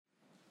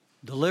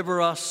Deliver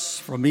us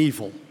from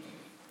evil,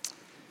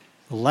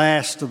 the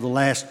last of the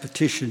last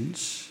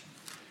petitions.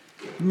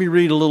 Let me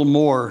read a little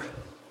more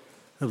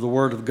of the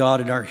Word of God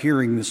in our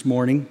hearing this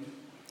morning.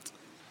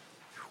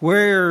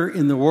 Where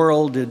in the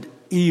world did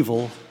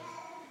evil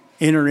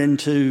enter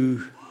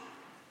into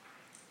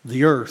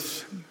the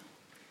earth?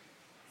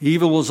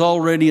 Evil was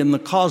already in the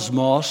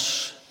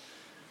cosmos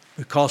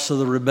because of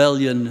the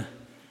rebellion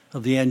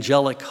of the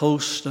angelic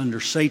host under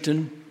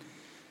Satan.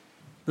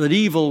 But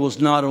evil was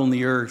not on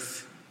the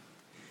earth.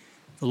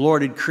 The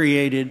Lord had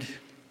created,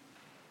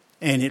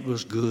 and it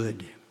was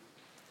good.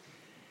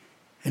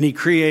 And He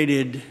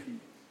created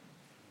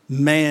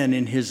man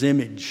in His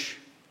image.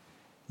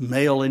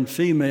 Male and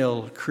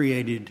female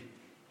created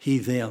He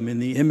them in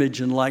the image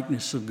and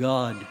likeness of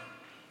God.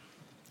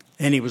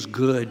 And He was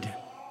good.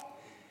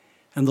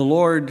 And the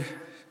Lord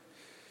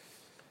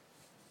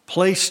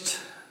placed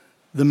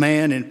the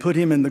man and put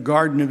him in the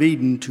Garden of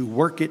Eden to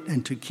work it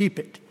and to keep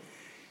it.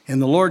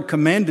 And the Lord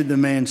commanded the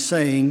man,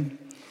 saying,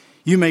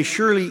 "You may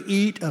surely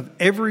eat of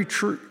every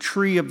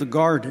tree of the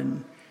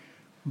garden,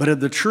 but of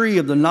the tree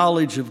of the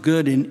knowledge of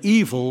good and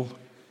evil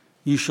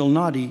you shall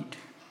not eat.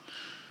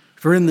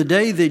 For in the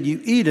day that you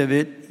eat of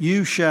it,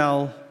 you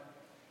shall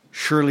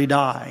surely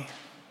die."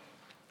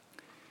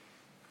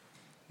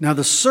 Now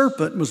the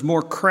serpent was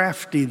more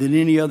crafty than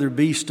any other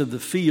beast of the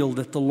field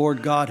that the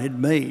Lord God had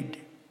made.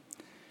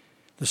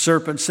 The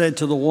serpent said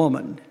to the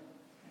woman,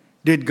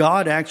 "Did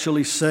God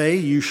actually say,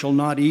 'You shall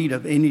not eat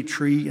of any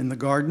tree in the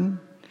garden'?"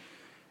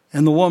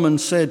 And the woman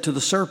said to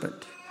the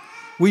serpent,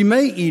 "We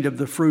may eat of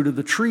the fruit of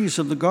the trees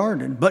of the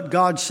garden, but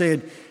God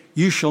said,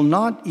 'You shall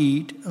not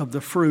eat of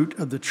the fruit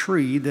of the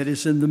tree that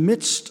is in the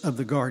midst of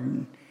the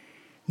garden,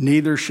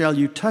 neither shall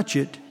you touch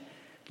it,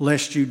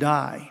 lest you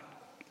die.'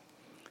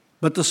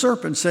 But the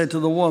serpent said to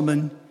the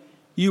woman,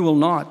 'You will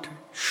not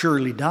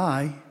surely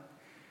die,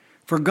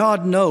 for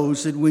God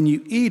knows that when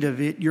you eat of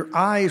it, your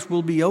eyes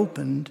will be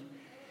opened,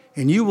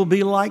 and you will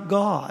be like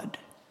God,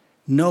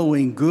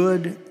 knowing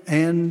good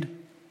and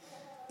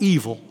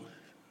evil.'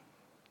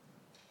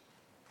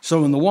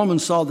 So when the woman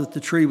saw that the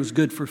tree was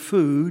good for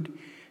food,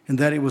 and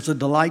that it was a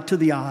delight to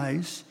the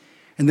eyes,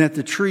 and that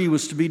the tree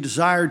was to be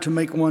desired to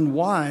make one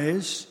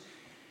wise,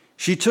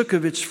 she took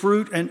of its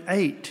fruit and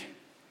ate.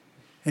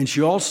 And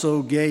she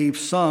also gave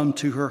some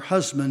to her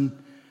husband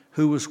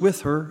who was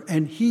with her,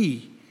 and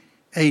he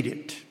ate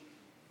it.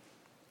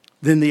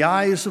 Then the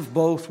eyes of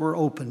both were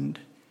opened,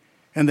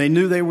 and they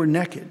knew they were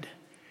naked,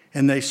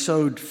 and they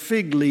sewed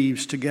fig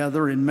leaves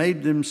together and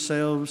made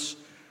themselves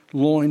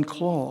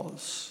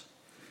loincloths.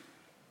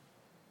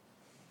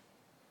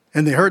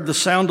 And they heard the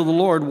sound of the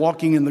Lord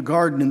walking in the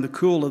garden in the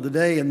cool of the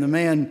day, and the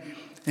man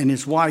and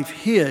his wife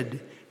hid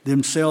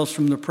themselves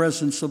from the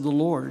presence of the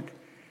Lord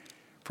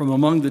from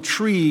among the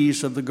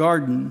trees of the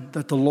garden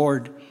but the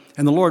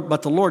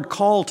Lord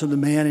called to the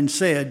man and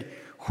said,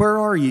 "Where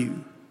are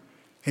you?"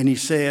 And he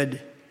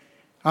said,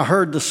 "I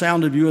heard the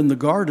sound of you in the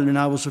garden, and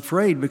I was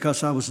afraid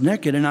because I was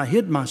naked, and I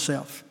hid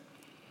myself."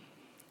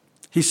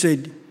 He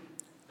said,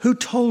 "Who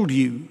told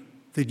you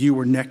that you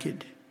were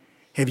naked?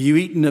 Have you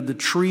eaten of the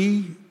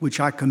tree which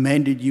I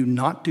commanded you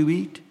not to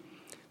eat?"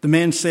 The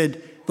man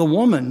said, "The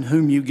woman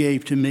whom you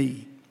gave to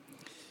me,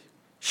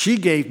 she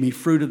gave me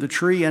fruit of the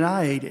tree, and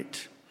I ate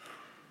it."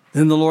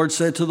 Then the Lord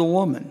said to the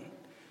woman,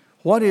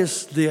 "What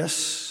is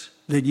this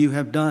that you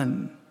have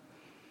done?"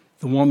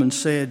 The woman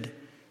said,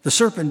 "The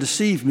serpent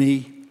deceived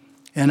me,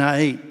 and I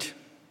ate."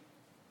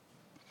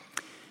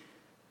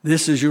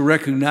 This, as you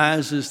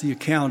recognize, is the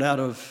account out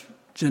of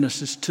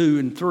Genesis 2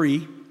 and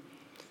 3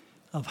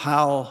 of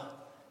how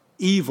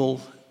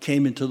evil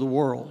came into the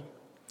world.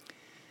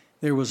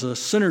 There was a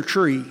center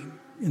tree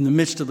in the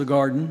midst of the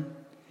garden,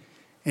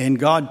 and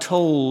God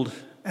told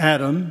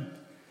Adam,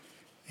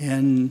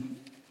 and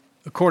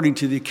according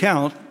to the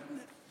account,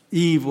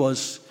 Eve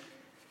was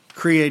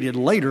created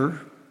later,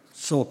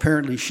 so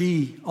apparently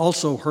she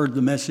also heard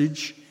the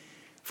message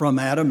from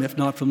Adam, if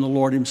not from the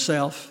Lord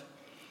himself.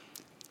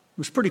 It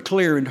was pretty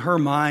clear in her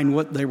mind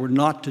what they were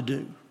not to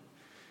do.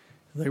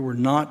 They were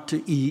not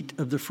to eat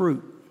of the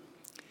fruit.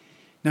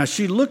 Now,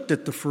 she looked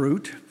at the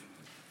fruit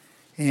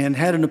and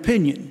had an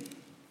opinion.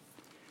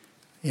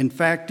 In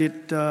fact,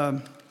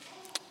 the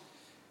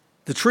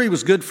tree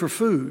was good for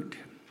food.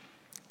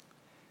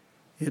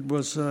 It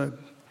was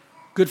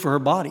good for her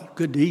body,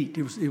 good to eat.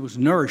 It was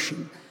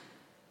nourishing.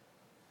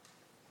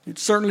 It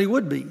certainly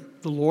would be.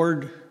 The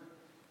Lord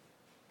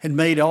had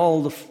made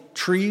all the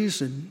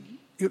trees, and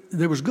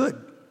it was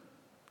good.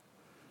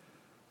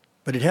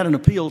 But it had an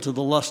appeal to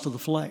the lust of the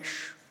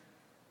flesh.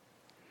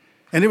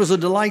 And it was a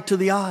delight to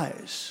the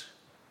eyes,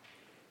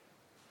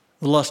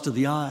 the lust of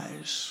the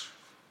eyes.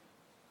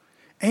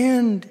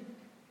 And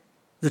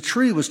the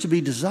tree was to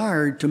be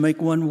desired to make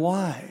one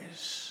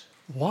wise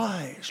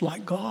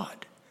like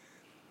God,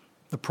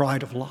 the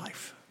pride of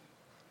life.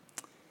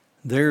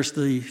 There's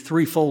the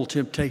threefold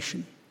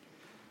temptation.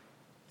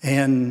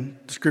 And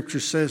the scripture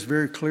says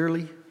very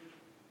clearly,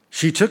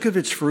 she took of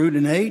its fruit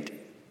and ate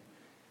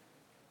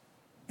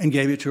and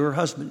gave it to her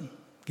husband,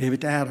 gave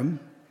it to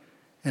Adam,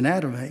 and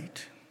Adam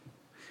ate.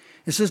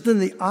 It says, then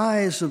the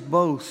eyes of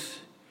both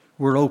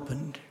were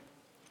opened.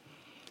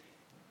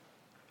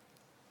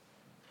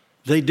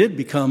 They did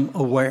become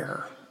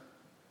aware.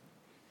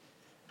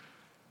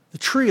 The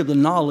tree of the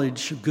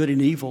knowledge of good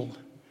and evil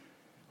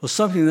was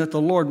something that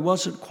the Lord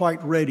wasn't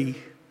quite ready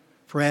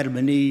for Adam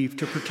and Eve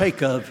to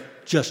partake of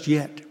just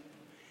yet.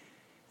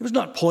 It was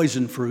not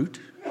poison fruit.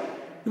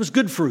 It was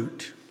good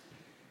fruit.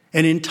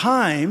 And in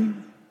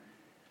time,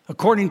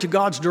 according to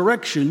God's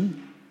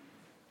direction,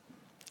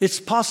 it's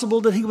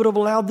possible that he would have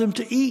allowed them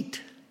to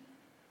eat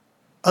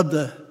of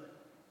the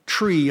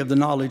tree of the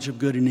knowledge of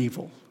good and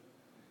evil.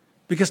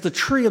 Because the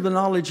tree of the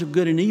knowledge of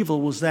good and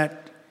evil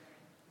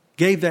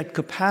gave that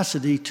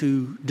capacity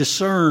to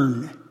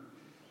discern,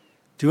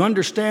 to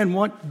understand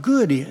what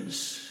good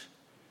is,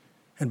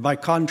 and by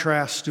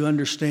contrast, to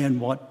understand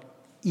what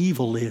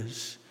evil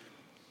is.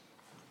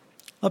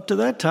 Up to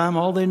that time,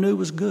 all they knew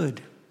was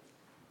good.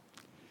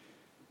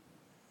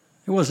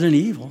 There wasn't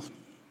any evil.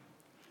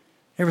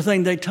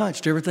 Everything they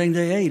touched, everything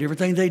they ate,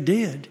 everything they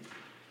did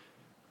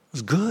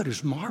was good, it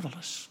was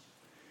marvelous.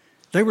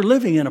 They were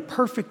living in a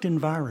perfect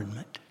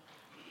environment.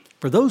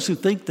 For those who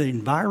think the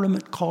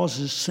environment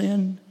causes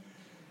sin,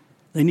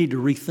 they need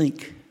to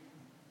rethink.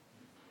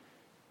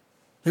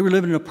 They were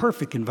living in a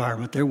perfect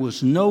environment. There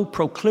was no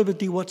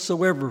proclivity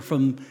whatsoever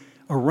from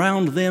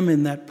around them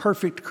in that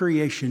perfect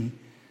creation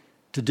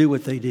to do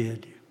what they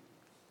did.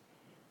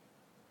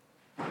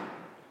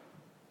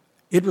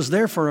 It was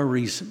there for a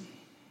reason.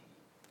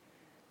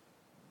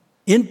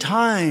 In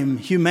time,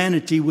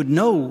 humanity would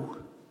know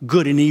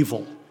good and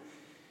evil.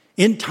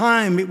 In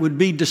time, it would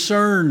be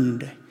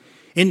discerned.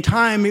 In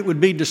time, it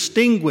would be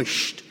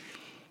distinguished.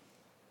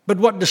 But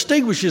what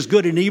distinguishes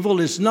good and evil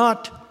is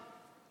not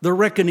the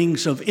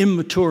reckonings of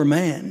immature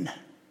man.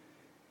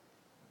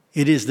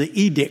 It is the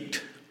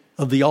edict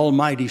of the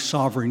Almighty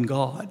Sovereign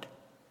God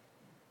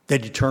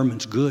that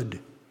determines good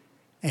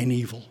and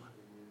evil.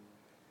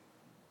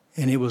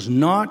 And it was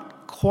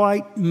not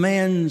quite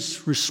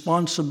man's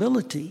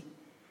responsibility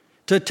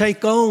to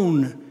take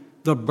on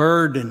the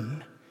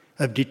burden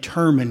of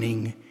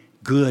determining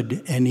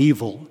good and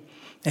evil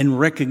and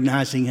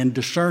recognizing and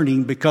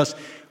discerning, because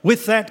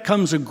with that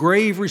comes a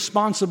grave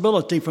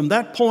responsibility. From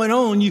that point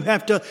on, you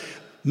have to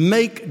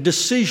make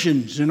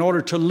decisions in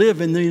order to live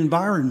in the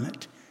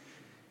environment,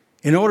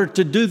 in order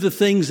to do the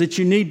things that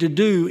you need to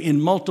do in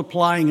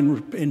multiplying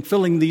and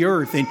filling the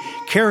earth and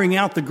carrying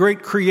out the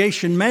great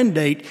creation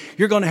mandate.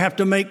 You're going to have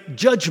to make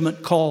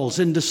judgment calls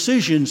and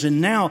decisions. And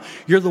now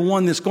you're the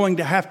one that's going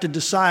to have to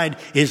decide,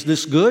 is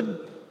this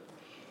good?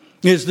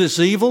 Is this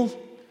evil?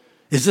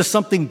 Is this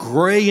something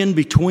gray in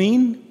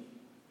between?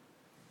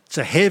 It's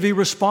a heavy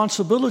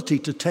responsibility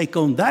to take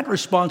on that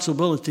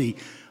responsibility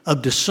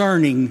of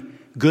discerning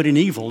good and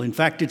evil. In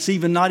fact, it's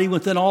not even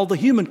within all the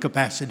human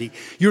capacity.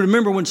 You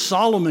remember when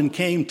Solomon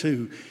came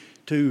to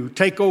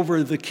take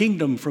over the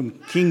kingdom from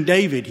King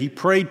David, he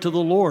prayed to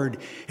the Lord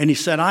and he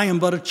said, I am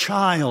but a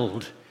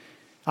child.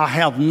 I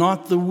have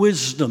not the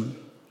wisdom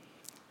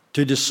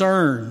to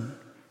discern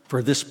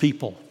for this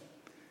people.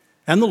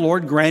 And the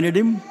Lord granted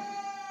him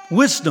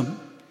wisdom.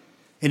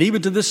 And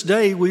even to this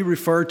day, we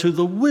refer to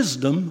the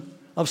wisdom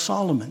of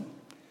Solomon.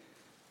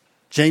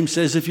 James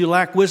says, if you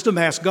lack wisdom,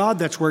 ask God.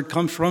 That's where it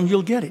comes from.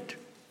 You'll get it.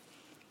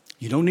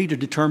 You don't need to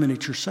determine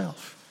it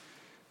yourself.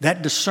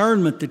 That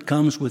discernment that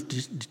comes with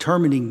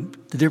determining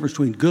the difference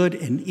between good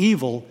and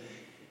evil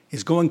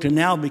is going to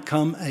now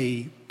become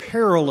a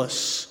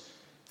perilous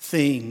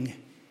thing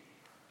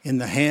in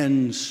the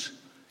hands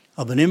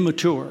of an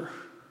immature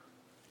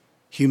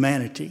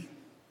humanity.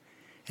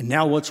 And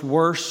now what's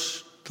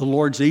worse, the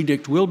Lord's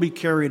edict will be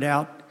carried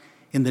out.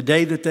 In the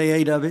day that they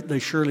ate of it, they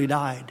surely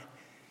died.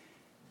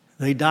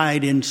 They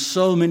died in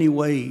so many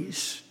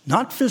ways,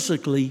 not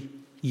physically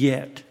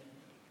yet,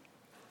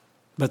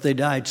 but they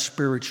died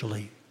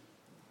spiritually.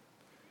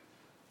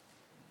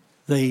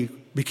 They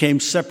became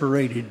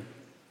separated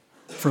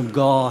from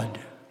God.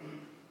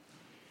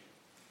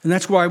 And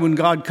that's why when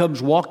God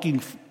comes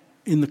walking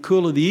in the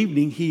cool of the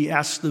evening, he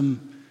asks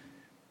them,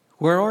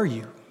 where are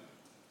you?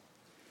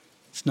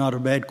 It's not a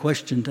bad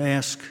question to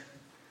ask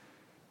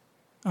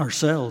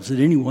ourselves at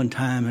any one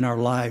time in our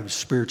lives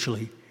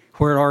spiritually.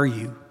 Where are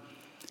you?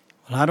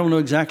 Well, I don't know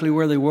exactly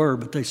where they were,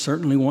 but they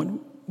certainly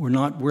were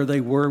not where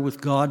they were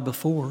with God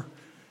before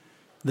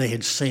they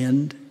had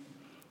sinned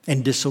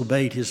and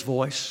disobeyed his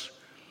voice.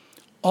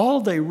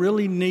 All they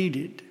really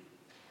needed,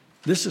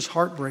 this is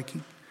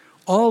heartbreaking,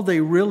 all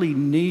they really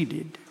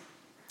needed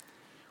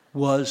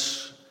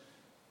was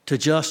to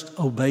just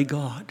obey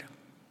God.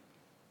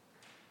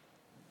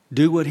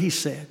 Do what he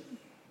said.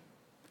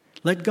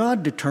 Let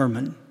God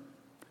determine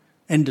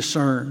and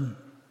discern.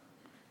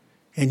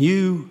 And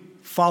you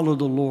follow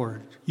the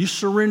Lord. You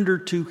surrender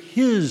to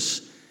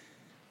his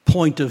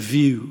point of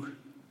view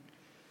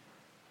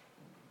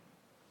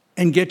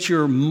and get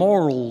your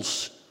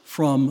morals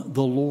from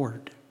the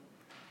Lord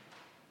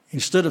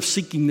instead of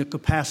seeking the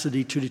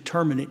capacity to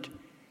determine it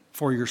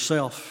for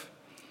yourself.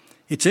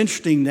 It's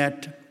interesting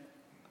that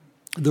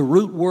the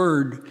root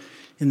word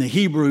in the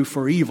Hebrew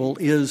for evil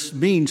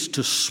means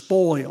to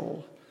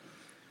spoil,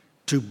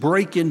 to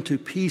break into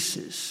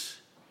pieces,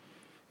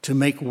 to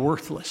make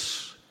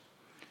worthless.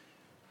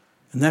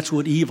 And that's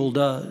what evil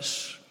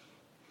does.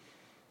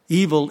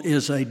 Evil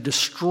is a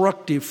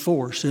destructive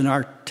force. In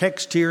our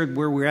text here,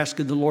 where we're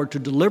asking the Lord to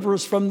deliver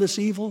us from this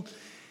evil,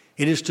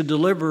 it is to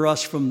deliver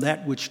us from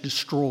that which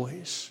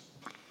destroys.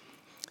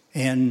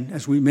 And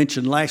as we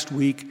mentioned last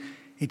week,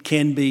 it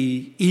can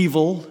be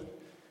evil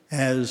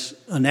as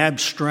an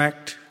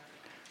abstract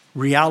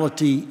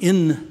reality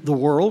in the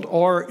world,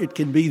 or it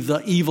can be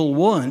the evil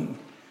one.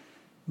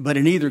 But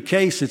in either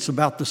case, it's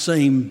about the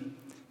same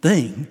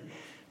thing,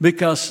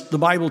 because the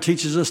Bible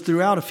teaches us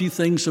throughout a few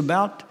things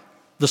about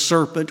the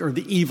serpent or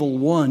the evil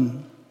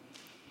one,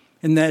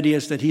 and that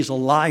is that he's a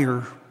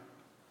liar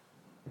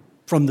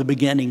from the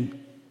beginning.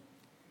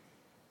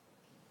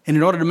 And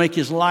in order to make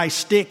his lie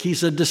stick,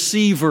 he's a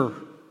deceiver,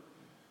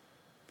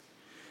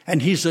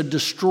 and he's a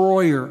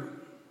destroyer,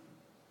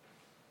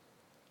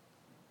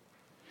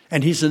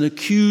 and he's an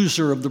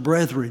accuser of the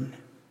brethren.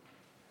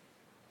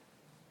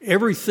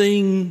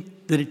 Everything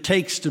that it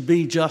takes to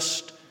be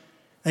just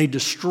a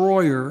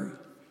destroyer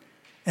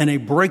and a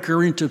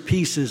breaker into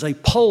pieces, a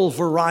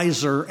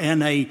pulverizer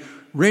and a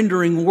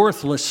rendering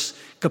worthless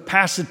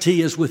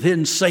capacity is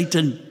within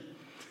Satan.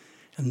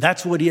 And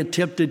that's what he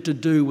attempted to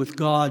do with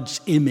God's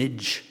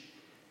image.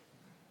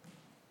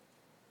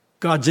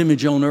 God's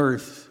image on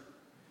earth.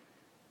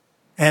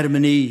 Adam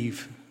and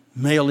Eve,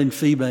 male and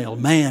female,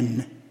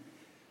 man.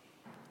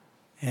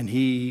 And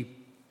he,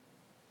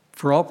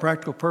 for all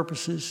practical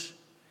purposes,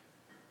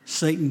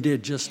 Satan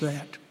did just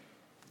that.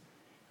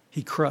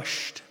 He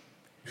crushed.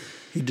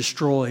 He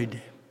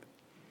destroyed.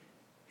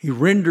 He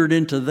rendered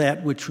into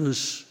that which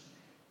was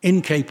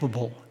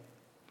incapable,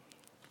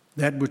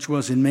 that which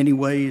was in many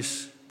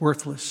ways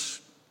worthless.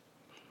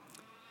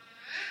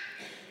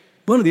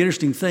 One of the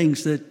interesting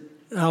things that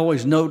I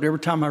always note every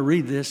time I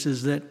read this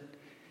is that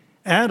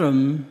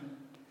Adam,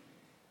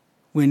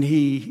 when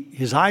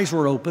his eyes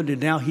were opened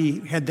and now he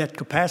had that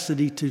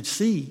capacity to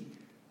see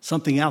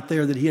something out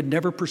there that he had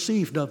never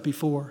perceived of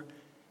before,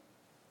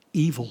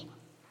 evil.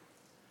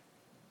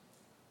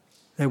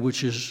 That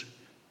which is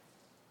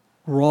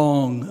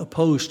wrong,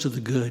 opposed to the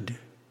good.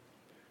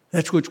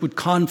 That which would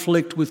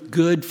conflict with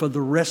good for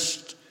the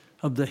rest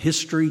of the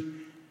history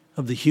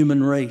of the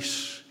human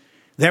race.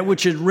 That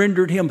which had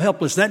rendered him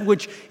helpless. That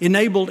which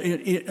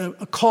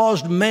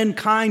caused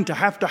mankind to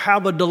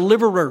have a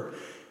deliverer,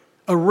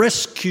 a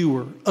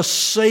rescuer, a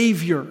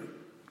savior.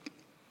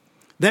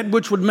 That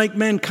which would make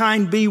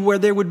mankind be where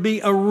there would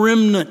be a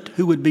remnant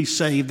who would be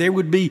saved. There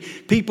would be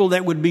people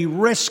that would be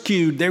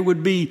rescued. There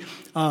would be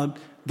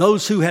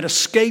those who had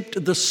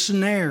escaped the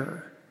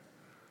snare.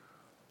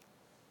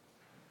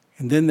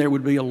 And then there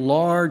would be a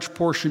large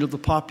portion of the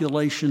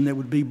population that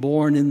would be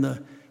born in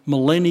the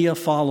millennia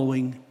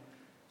following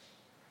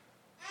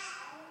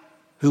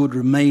who would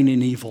remain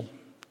in evil.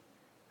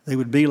 They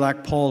would be,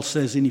 like Paul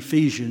says in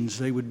Ephesians,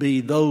 they would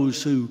be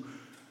those who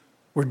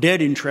were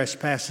dead in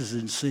trespasses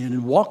and sin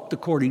and walked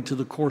according to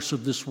the course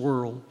of this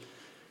world,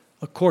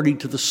 according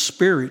to the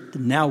Spirit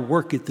that now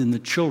worketh in the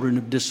children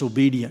of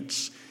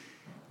disobedience.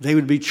 They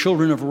would be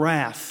children of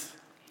wrath.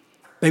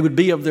 They would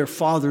be of their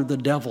father, the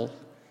devil.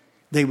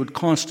 They would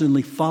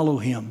constantly follow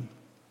him.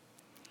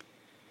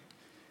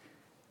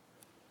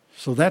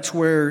 So that's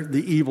where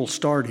the evil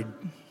started.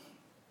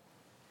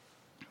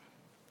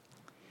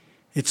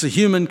 It's a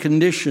human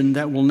condition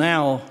that will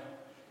now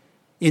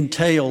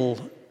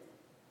entail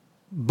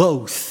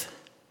both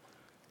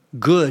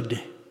good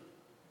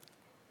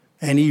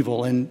and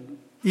evil. And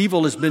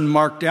evil has been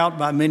marked out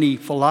by many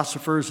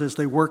philosophers as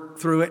they work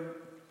through it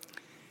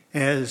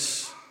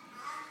as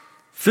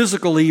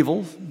physical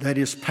evil, that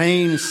is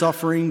pain,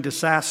 suffering,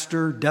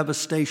 disaster,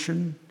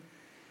 devastation,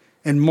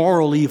 and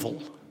moral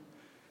evil,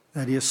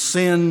 that is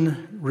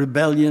sin,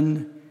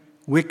 rebellion,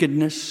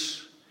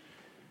 wickedness,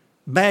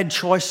 bad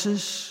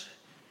choices,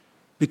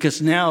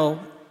 because now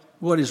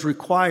what is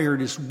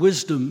required is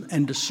wisdom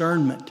and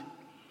discernment.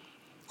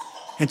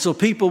 And so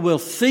people will,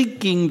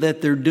 thinking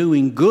that they're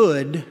doing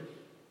good,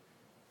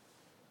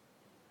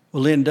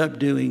 will end up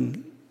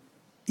doing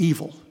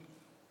evil.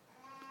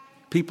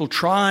 People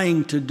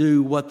trying to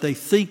do what they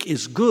think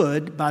is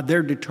good by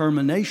their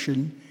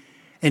determination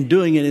and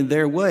doing it in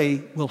their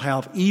way will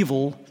have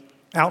evil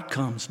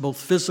outcomes, both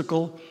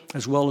physical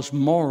as well as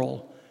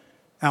moral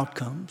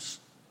outcomes.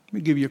 Let me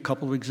give you a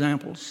couple of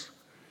examples.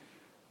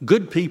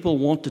 Good people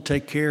want to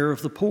take care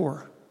of the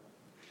poor,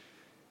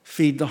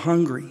 feed the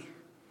hungry,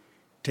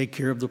 take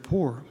care of the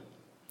poor.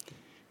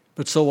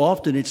 But so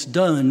often it's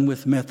done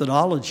with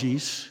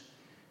methodologies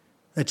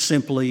that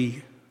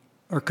simply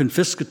are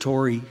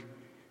confiscatory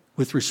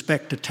with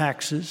respect to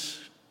taxes.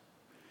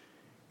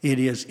 It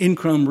is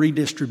income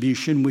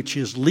redistribution, which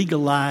is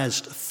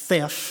legalized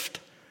theft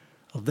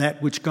of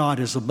that which God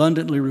has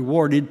abundantly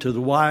rewarded to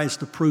the wise,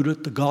 the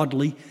prudent, the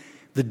godly,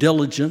 the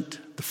diligent,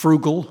 the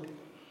frugal,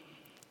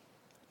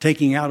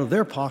 taking out of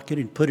their pocket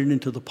and putting it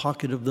into the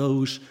pocket of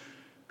those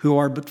who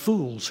are but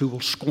fools, who will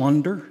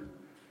squander,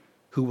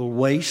 who will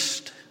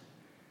waste,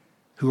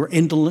 who are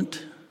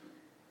indolent,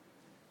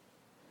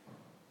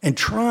 and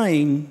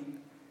trying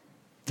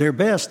their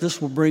best,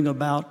 this will bring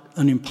about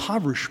an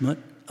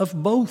impoverishment of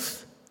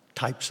both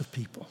types of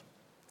people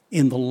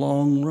in the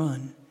long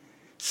run.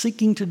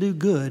 Seeking to do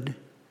good,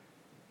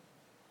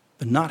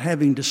 but not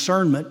having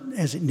discernment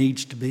as it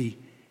needs to be,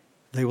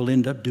 they will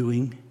end up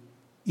doing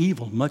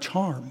evil, much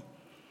harm.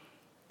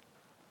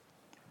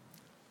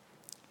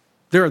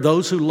 There are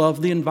those who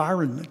love the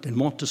environment and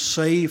want to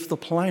save the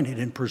planet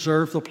and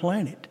preserve the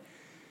planet.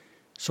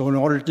 So in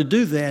order to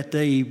do that,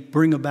 they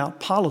bring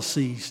about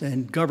policies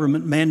and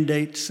government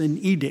mandates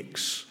and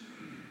edicts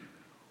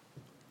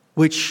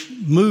which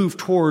move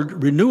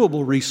toward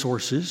renewable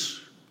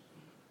resources,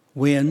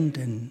 wind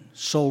and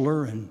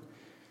solar and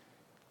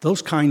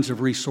those kinds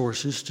of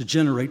resources to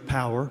generate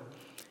power,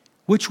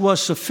 which was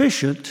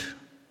sufficient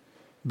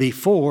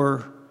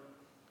before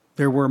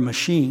there were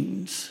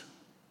machines.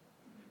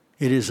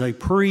 It is a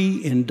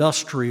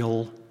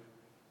pre-industrial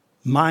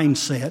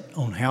mindset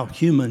on how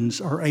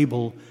humans are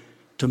able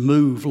to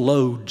move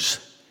loads,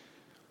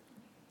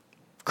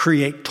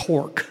 create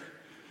torque,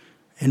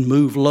 and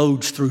move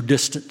loads through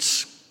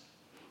distance.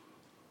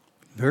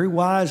 Very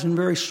wise and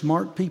very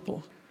smart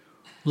people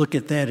look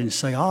at that and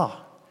say,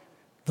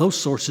 those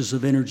sources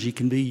of energy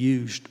can be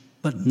used,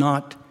 but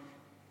not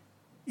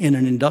in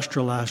an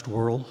industrialized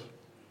world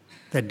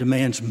that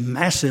demands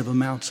massive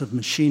amounts of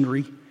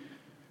machinery,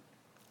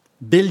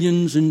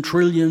 billions and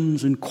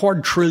trillions and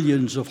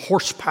quadrillions of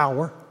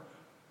horsepower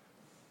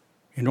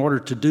in order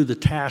to do the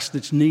task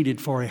that's needed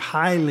for a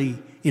highly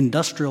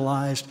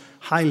industrialized,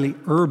 highly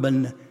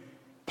urban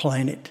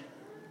planet.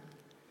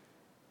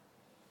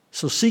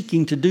 So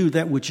seeking to do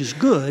that which is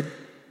good,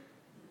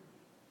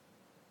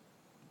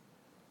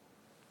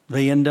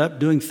 they end up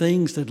doing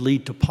things that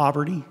lead to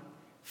poverty,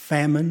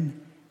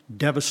 famine,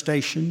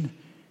 devastation,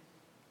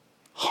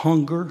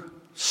 hunger,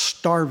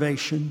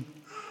 starvation,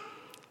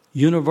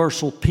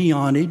 universal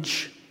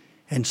peonage,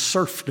 and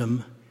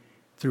serfdom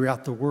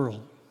throughout the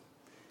world,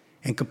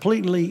 and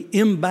completely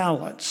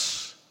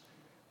imbalance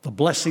the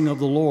blessing of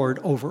the Lord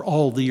over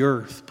all the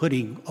earth,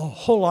 putting a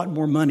whole lot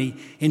more money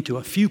into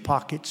a few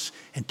pockets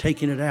and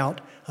taking it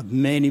out of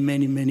many,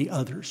 many, many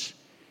others.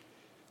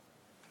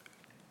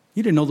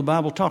 You didn't know the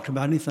Bible talked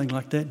about anything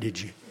like that,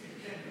 did you?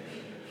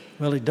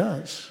 Well, it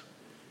does.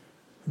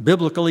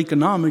 Biblical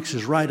economics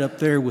is right up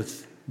there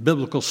with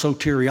biblical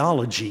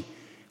soteriology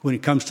when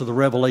it comes to the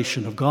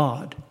revelation of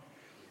God.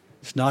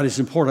 It's not as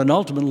important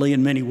ultimately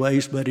in many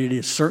ways, but it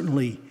is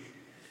certainly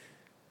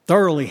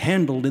thoroughly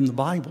handled in the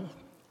Bible.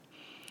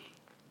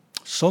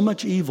 So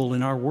much evil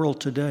in our world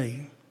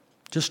today.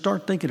 Just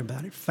start thinking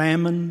about it.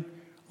 Famine,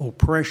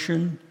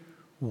 oppression,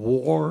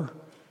 war,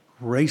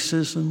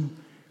 racism,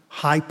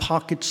 high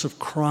pockets of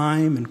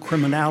crime and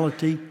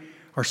criminality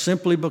are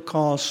simply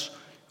because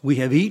we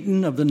have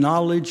eaten of the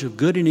knowledge of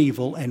good and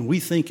evil, and we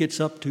think it's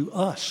up to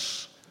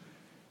us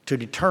to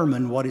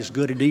determine what is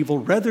good and evil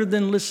rather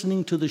than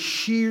listening to the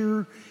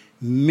sheer,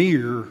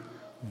 mere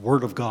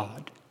Word of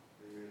God.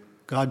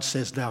 God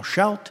says, thou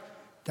shalt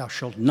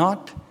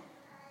not.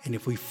 And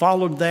if we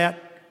followed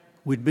that,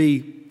 we'd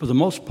be, for the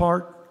most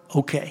part,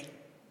 okay.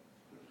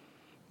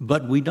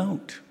 But we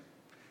don't,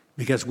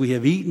 because we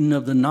have eaten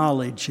of the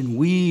knowledge, and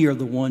we are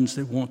the ones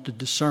that want to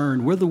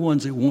discern. We're the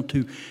ones that want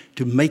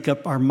to make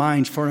up our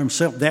minds for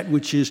ourselves, that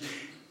which is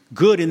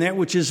good and that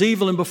which is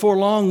evil. And before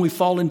long, we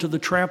fall into the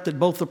trap that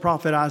both the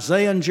prophet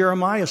Isaiah and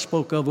Jeremiah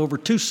spoke of over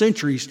 2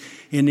 centuries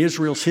in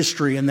Israel's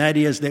history, and that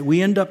is that we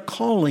end up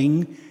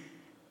calling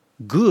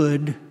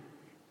good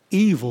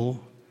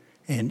evil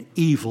and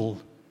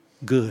evil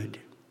good.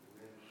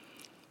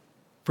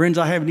 Friends,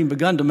 I haven't even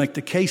begun to make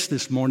the case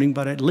this morning,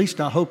 but at least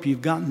I hope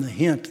you've gotten the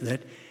hint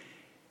that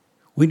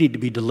we need to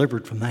be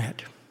delivered from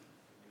that.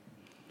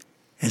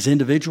 As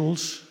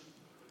individuals,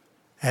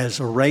 as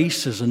a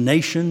race, as a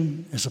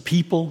nation, as a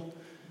people,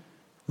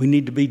 we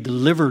need to be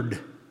delivered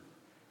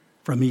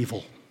from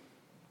evil.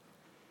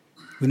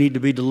 We need to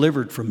be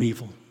delivered from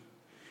evil.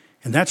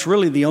 And that's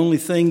really the only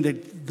thing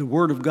that the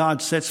Word of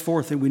God sets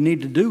forth that we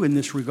need to do in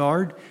this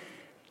regard.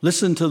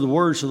 Listen to the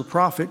words of the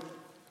prophet.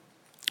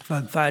 If I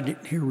can find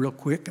it here real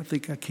quick, I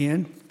think I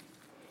can.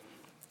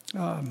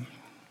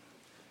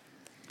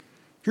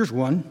 Here's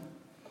one.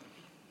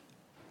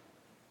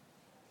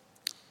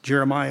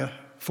 Jeremiah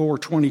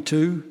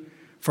 4:22.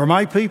 For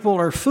my people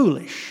are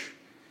foolish.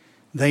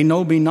 They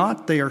know me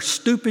not. They are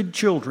stupid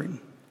children.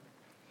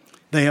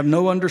 They have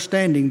no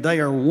understanding. They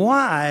are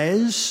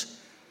wise,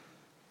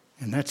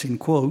 and that's in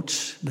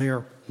quotes. They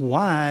are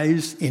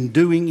wise in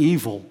doing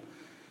evil.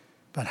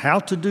 But how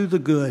to do the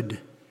good,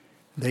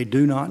 they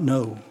do not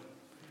know.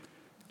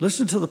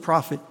 Listen to the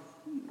prophet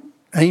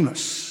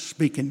Amos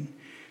speaking.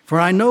 For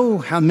I know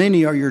how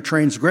many are your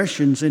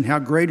transgressions and how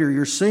great are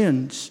your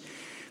sins.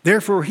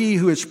 Therefore he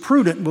who is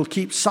prudent will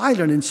keep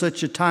silent in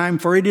such a time,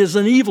 for it is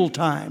an evil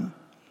time.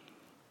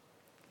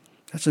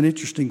 That's an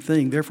interesting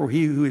thing. Therefore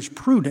he who is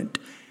prudent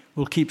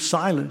will keep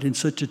silent in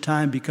such a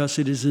time, because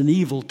it is an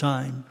evil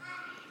time.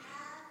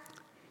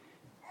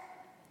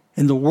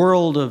 In the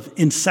world of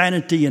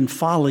insanity and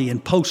folly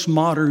and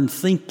postmodern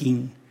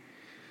thinking,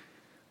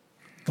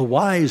 the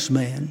wise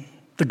man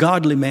the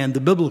godly man, the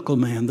biblical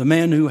man, the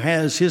man who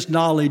has his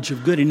knowledge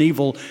of good and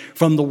evil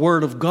from the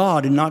Word of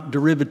God and not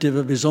derivative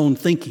of his own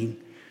thinking,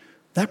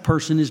 that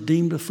person is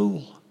deemed a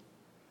fool.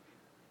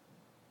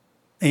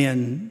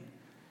 And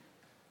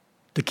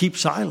to keep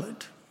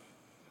silent,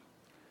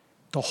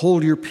 to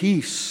hold your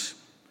peace.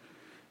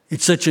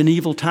 It's such an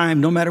evil time.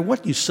 No matter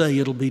what you say,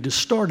 it'll be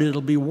distorted,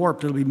 it'll be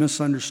warped, it'll be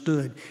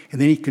misunderstood. And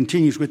then he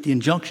continues with the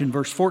injunction,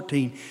 verse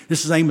 14.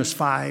 This is Amos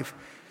 5:14.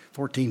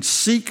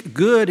 Seek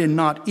good and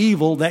not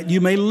evil, that you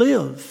may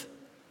live.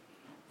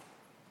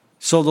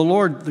 So the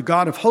Lord, the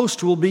God of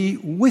hosts, will be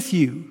with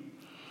you.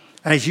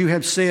 As you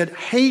have said,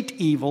 hate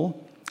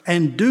evil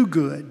and do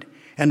good,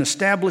 and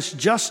establish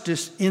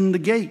justice in the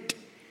gate.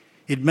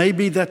 It may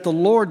be that the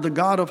Lord, the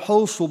God of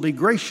hosts, will be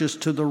gracious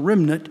to the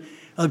remnant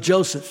of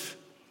Joseph.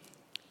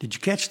 Did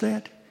you catch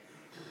that?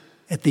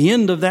 At the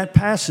end of that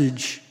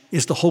passage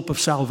is the hope of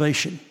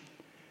salvation.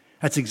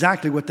 That's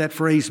exactly what that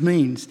phrase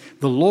means.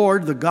 The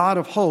Lord, the God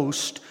of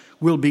hosts,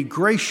 will be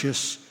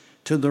gracious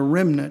to the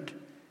remnant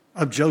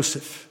of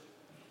Joseph.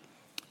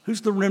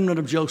 Who's the remnant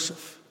of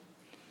Joseph?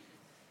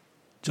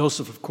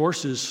 Joseph, of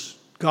course, is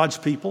God's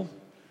people,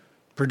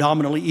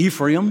 predominantly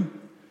Ephraim,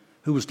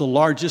 who was the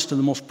largest and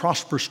the most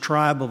prosperous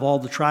tribe of all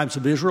the tribes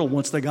of Israel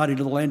once they got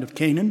into the land of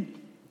Canaan.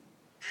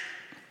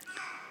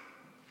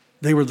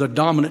 They were the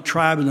dominant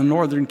tribe in the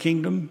northern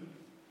kingdom.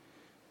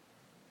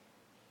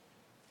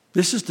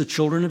 This is the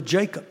children of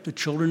Jacob, the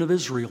children of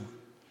Israel,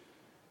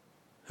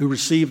 who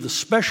received the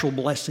special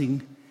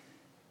blessing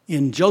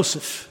in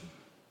Joseph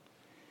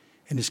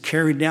and is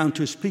carried down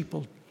to his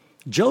people.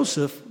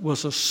 Joseph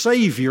was a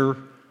savior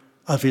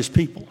of his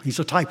people. He's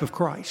a type of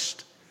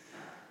Christ.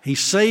 He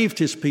saved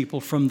his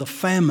people from the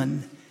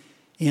famine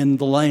in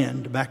the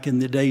land back in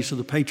the days of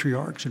the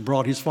patriarchs and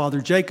brought his father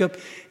Jacob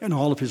and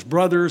all of his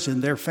brothers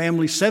and their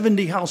families,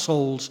 70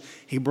 households.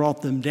 He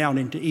brought them down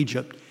into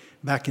Egypt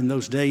back in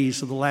those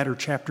days of the latter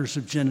chapters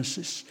of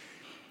Genesis.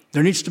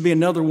 There needs to be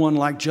another one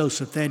like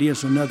Joseph, that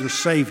is, another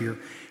Savior.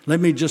 Let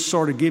me just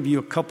sort of give you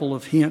a couple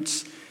of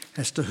hints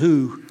as to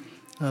who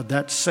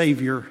that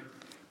Savior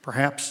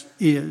perhaps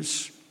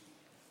is.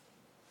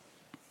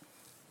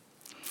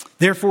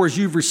 Therefore, as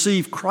you've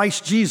received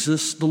Christ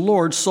Jesus, the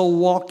Lord, so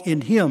walk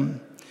in him,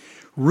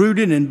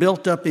 rooted and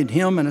built up in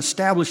him and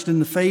established in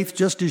the faith,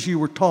 just as you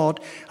were taught,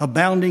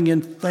 abounding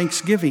in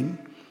thanksgiving.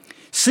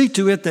 See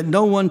to it that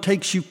no one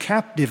takes you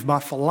captive by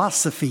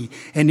philosophy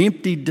and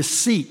empty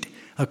deceit,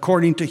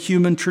 according to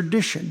human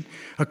tradition,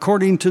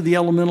 according to the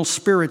elemental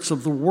spirits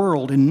of the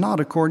world, and not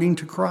according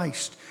to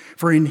Christ.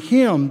 For in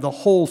him the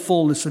whole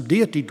fullness of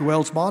deity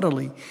dwells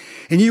bodily.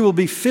 And you will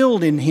be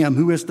filled in him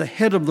who is the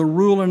head of the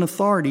rule and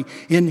authority.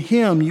 In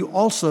him you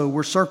also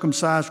were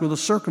circumcised with a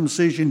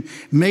circumcision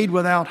made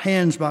without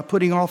hands, by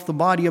putting off the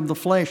body of the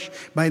flesh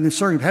by the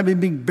circumcision, having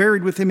been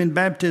buried with him in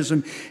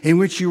baptism, in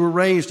which you were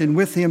raised, and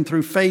with him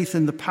through faith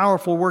in the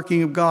powerful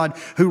working of God,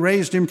 who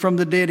raised him from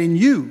the dead. In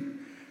you,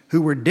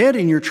 who were dead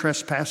in your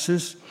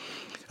trespasses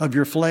of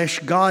your flesh,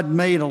 God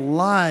made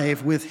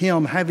alive with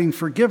him, having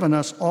forgiven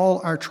us all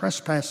our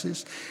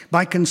trespasses,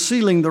 by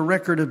concealing the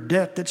record of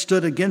debt that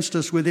stood against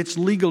us with its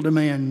legal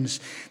demands.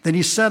 Then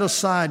he set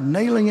aside,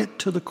 nailing it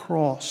to the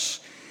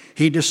cross.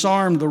 He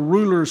disarmed the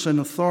rulers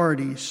and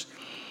authorities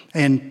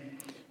and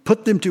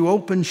put them to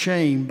open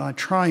shame by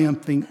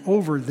triumphing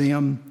over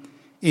them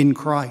in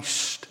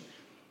Christ.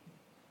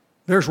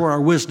 There's where our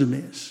wisdom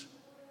is.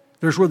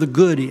 There's where the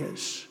good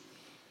is.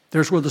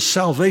 There's where the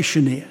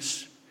salvation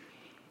is.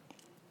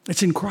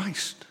 It's in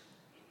Christ.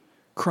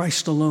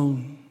 Christ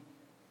alone.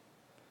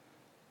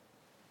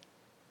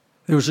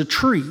 There was a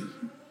tree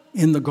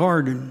in the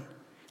garden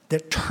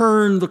that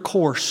turned the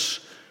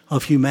course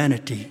of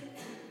humanity.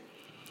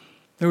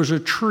 There was a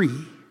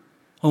tree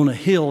on a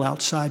hill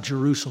outside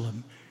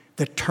Jerusalem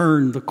that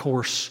turned the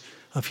course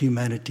of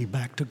humanity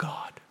back to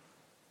God.